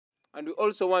And we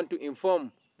also want to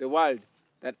inform the world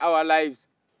that our lives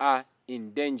are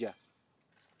in danger.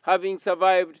 Having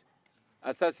survived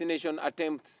assassination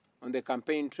attempts on the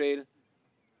campaign trail,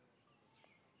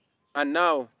 and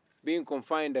now being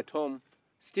confined at home,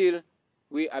 still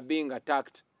we are being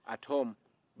attacked at home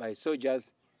by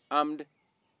soldiers armed.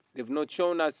 They've not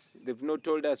shown us, they've not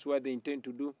told us what they intend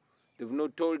to do. They've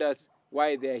not told us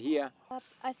why they're here.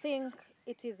 I think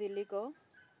it is illegal.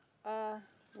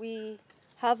 We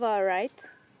have our right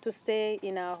to stay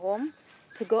in our home,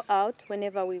 to go out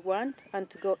whenever we want, and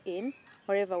to go in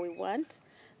wherever we want,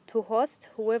 to host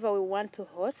whoever we want to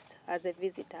host as a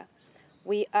visitor.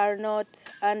 We are not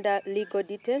under legal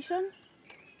detention,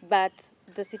 but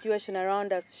the situation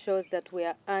around us shows that we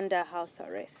are under house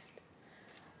arrest.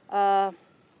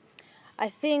 I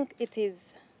think it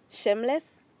is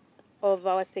shameless of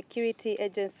our security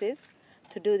agencies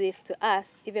to do this to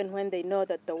us, even when they know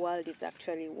that the world is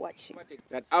actually watching.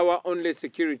 That our only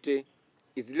security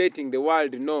is letting the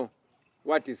world know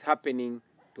what is happening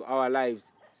to our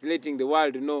lives. It's letting the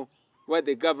world know what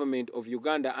the government of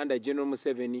Uganda under General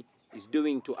Museveni is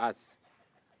doing to us.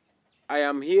 I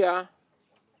am here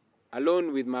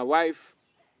alone with my wife,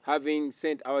 having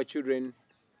sent our children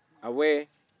away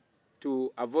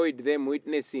to avoid them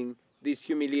witnessing this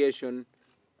humiliation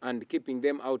and keeping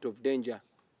them out of danger.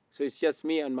 So it's just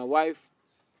me and my wife.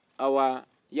 Our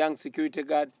young security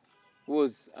guard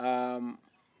was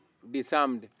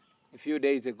disarmed a few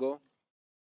days ago.